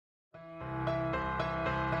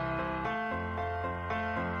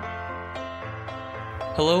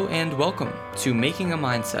Hello and welcome to Making a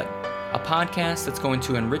Mindset, a podcast that's going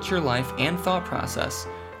to enrich your life and thought process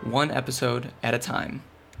one episode at a time.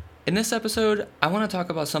 In this episode, I want to talk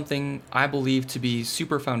about something I believe to be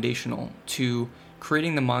super foundational to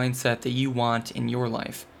creating the mindset that you want in your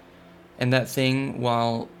life. And that thing,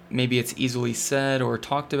 while maybe it's easily said or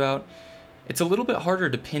talked about, it's a little bit harder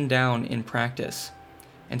to pin down in practice.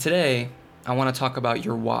 And today, I want to talk about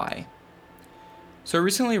your why. So I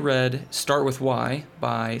recently read Start With Why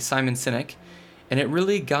by Simon Sinek, and it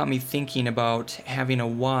really got me thinking about having a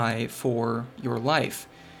why for your life.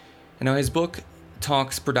 And now his book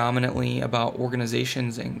talks predominantly about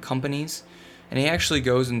organizations and companies, and he actually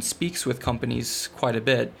goes and speaks with companies quite a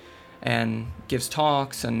bit and gives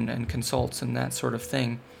talks and consults and that sort of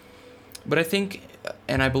thing. But I think,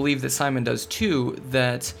 and I believe that Simon does too,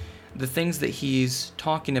 that the things that he's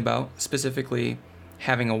talking about, specifically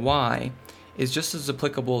having a why, is just as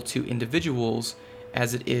applicable to individuals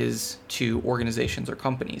as it is to organizations or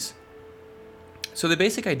companies. So the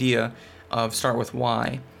basic idea of Start With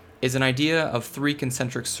Why is an idea of three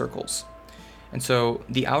concentric circles. And so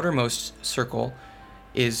the outermost circle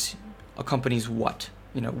is a company's what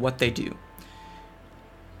they do.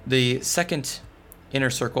 The second inner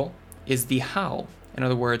circle is the how. In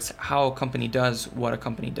other words, how a company does what a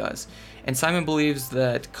company does. And Simon believes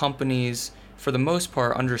that companies, for the most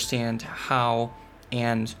part, understand how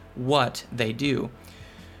and what they do.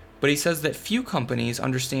 But he says that few companies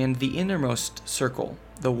understand the innermost circle,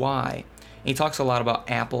 the why. And he talks a lot about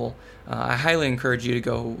Apple. I highly encourage you to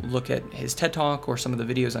go look at his TED Talk or some of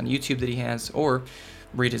the videos on YouTube that he has, or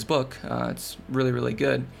read his book. It's really, really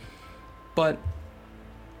good. But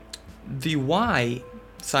the why,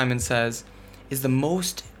 Simon says, is the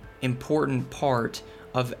most important part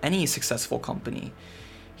of any successful company.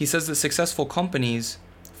 He says that successful companies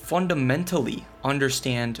fundamentally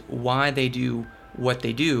understand why they do what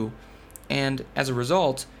they do, and as a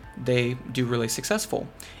result, they do really successful.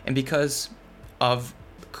 And because of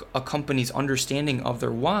a company's understanding of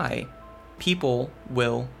their why, people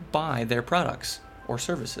will buy their products or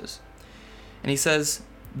services. And he says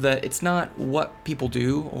that it's not what people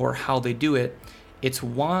do or how they do it, it's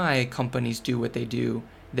why companies do what they do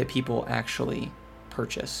that people actually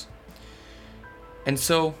purchase. And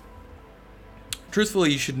so,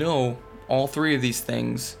 truthfully, you should know all three of these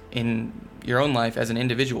things in your own life as an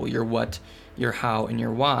individual: your what, your how, and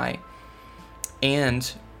your why. And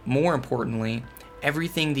more importantly,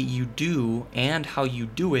 everything that you do and how you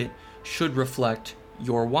do it should reflect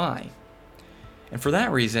your why. And for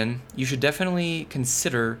that reason, you should definitely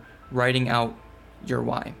consider writing out your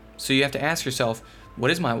why. So you have to ask yourself,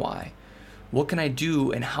 what is my why? What can I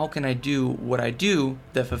do and how can I do what I do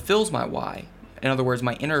that fulfills my why? In other words,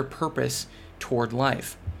 my inner purpose toward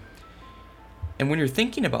life. And when you're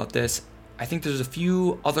thinking about this, I think there's a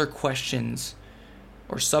few other questions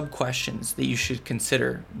or sub-questions that you should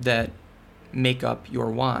consider that make up your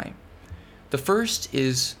why. The first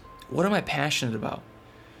is, what am I passionate about?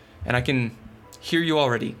 And I can hear you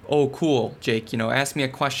already. Oh, cool, Jake, ask me a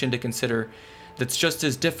question to consider that's just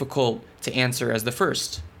as difficult to answer as the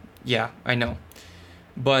first. Yeah, I know.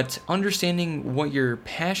 But understanding what you're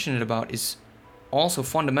passionate about is also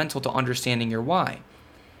fundamental to understanding your why.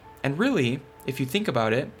 And really, if you think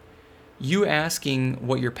about it, you asking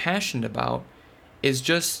what you're passionate about is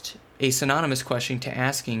just a synonymous question to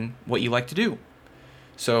asking what you like to do.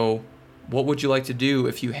 So, what would you like to do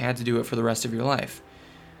if you had to do it for the rest of your life?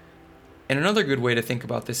 And another good way to think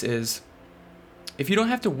about this is, if you don't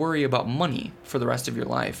have to worry about money for the rest of your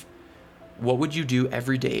life, what would you do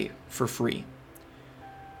every day for free?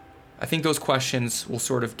 I think those questions will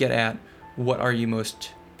sort of get at, what are you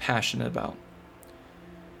most passionate about?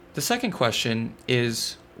 The second question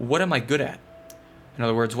is, what am I good at? In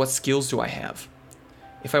other words, what skills do I have?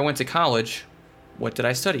 If I went to college, what did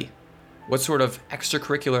I study? What sort of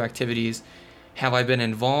extracurricular activities have I been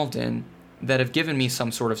involved in that have given me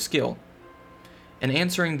some sort of skill? And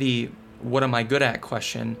answering the what am I good at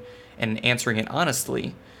question and answering it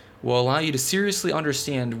honestly will allow you to seriously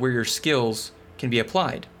understand where your skills can be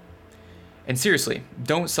applied. And seriously,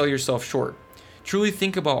 don't sell yourself short. Truly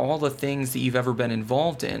think about all the things that you've ever been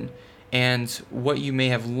involved in and what you may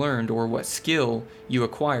have learned or what skill you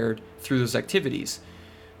acquired through those activities.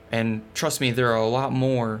 And trust me, there are a lot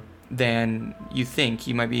more than you think.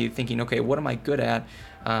 You might be thinking, okay, what am I good at?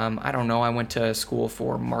 I don't know, I went to school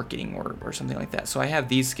for marketing or something like that, so I have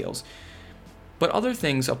these skills. But other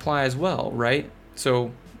things apply as well, right?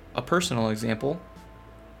 So a personal example,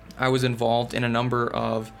 I was involved in a number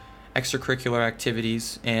of extracurricular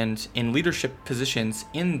activities and in leadership positions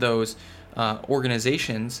in those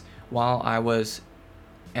organizations while I was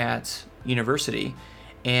at university.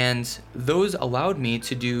 And those allowed me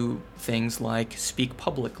to do things like speak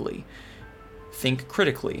publicly, think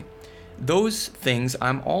critically. Those things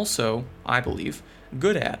I'm also, I believe,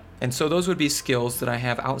 good at. And so those would be skills that I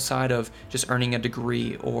have outside of just earning a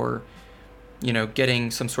degree or,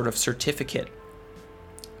 getting some sort of certificate.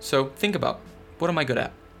 So think about, what am I good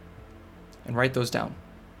at? And write those down.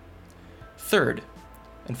 Third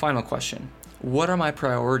and final question, what are my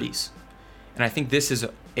priorities? And I think this is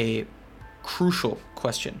a crucial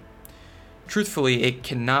question. Truthfully, it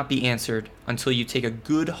cannot be answered until you take a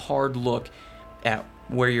good hard look at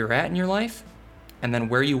where you're at in your life and then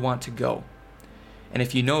where you want to go. And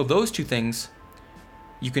if you know those two things,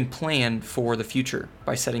 you can plan for the future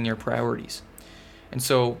by setting your priorities. And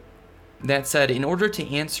so that said, in order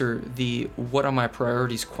to answer the what are my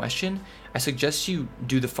priorities question, I suggest you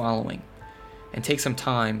do the following and take some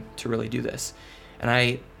time to really do this. And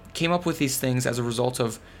I came up with these things as a result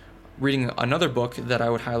of reading another book that I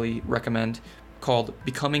would highly recommend called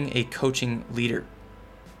Becoming a Coaching Leader.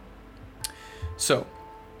 So,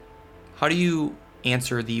 how do you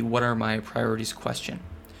answer the what are my priorities question?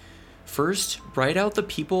 First, write out the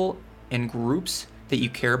people and groups that you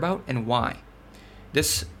care about and why.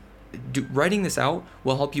 Writing this out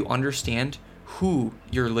will help you understand who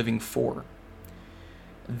you're living for.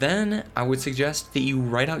 Then I would suggest that you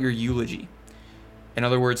write out your eulogy. In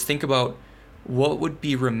other words, think about what you would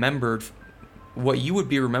be remembered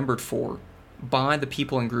for by the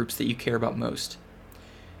people and groups that you care about most.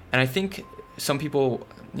 And I think some people,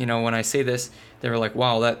 when I say this, they're like,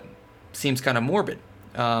 wow, that seems kind of morbid.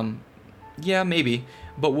 Yeah, maybe,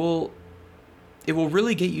 but it will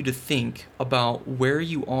really get you to think about where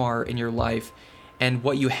you are in your life and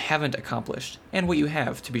what you haven't accomplished, and what you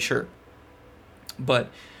have, to be sure. But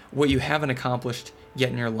what you haven't accomplished yet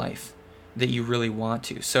in your life that you really want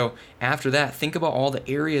to. So after that, think about all the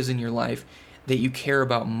areas in your life that you care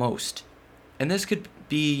about most. And this could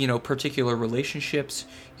be, particular relationships,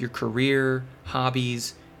 your career,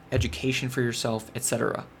 hobbies, education for yourself,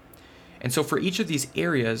 etc. And so for each of these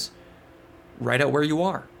areas, write out where you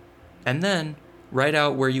are. And then write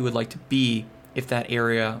out where you would like to be if that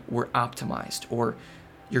area were optimized, or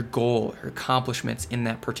your goal or accomplishments in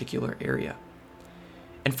that particular area.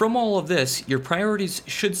 And from all of this, your priorities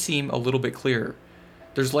should seem a little bit clearer.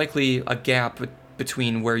 There's likely a gap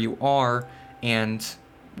between where you are and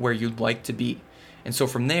where you'd like to be. And so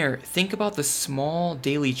from there, think about the small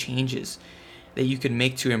daily changes that you can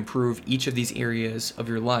make to improve each of these areas of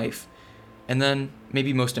your life. And then,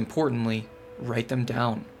 maybe most importantly, write them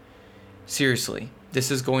down. Seriously,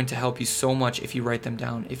 this is going to help you so much if you write them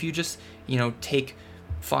down. If you just, take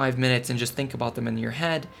 5 minutes and just think about them in your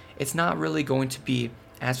head, it's not really going to be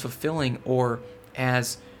as fulfilling or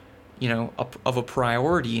as, of a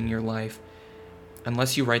priority in your life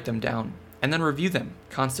unless you write them down and then review them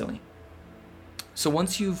constantly. So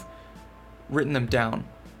once you've written them down,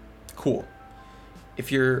 cool.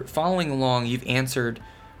 If you're following along, you've answered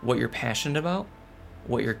what you're passionate about,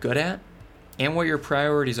 what you're good at, and what your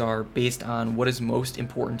priorities are based on what is most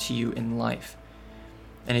important to you in life.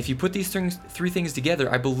 And if you put these three things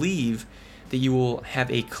together, I believe that you will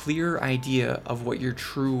have a clear idea of what your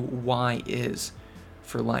true why is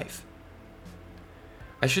for life.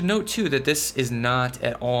 I should note too that this is not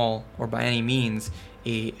at all or by any means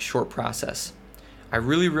a short process. I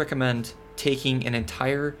really recommend taking an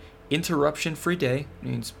entire interruption-free day,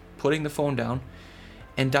 means putting the phone down,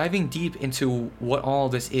 and diving deep into what all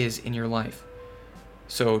this is in your life.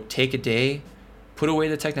 So take a day, put away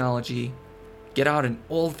the technology, get out an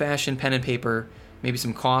old-fashioned pen and paper, maybe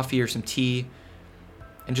some coffee or some tea,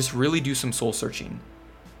 and just really do some soul searching.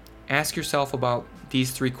 Ask yourself about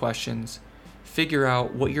these 3 questions, figure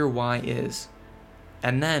out what your why is,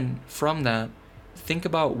 and then from that, think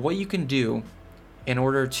about what you can do in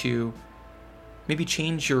order to maybe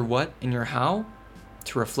change your what and your how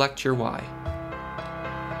to reflect your why.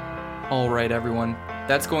 All right, everyone.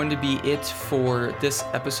 That's going to be it for this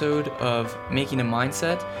episode of Making a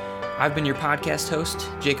Mindset. I've been your podcast host,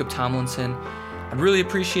 Jacob Tomlinson. I'd really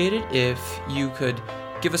appreciate it if you could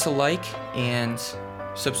give us a like and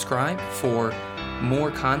subscribe for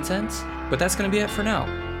more content. But that's going to be it for now.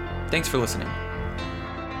 Thanks for listening.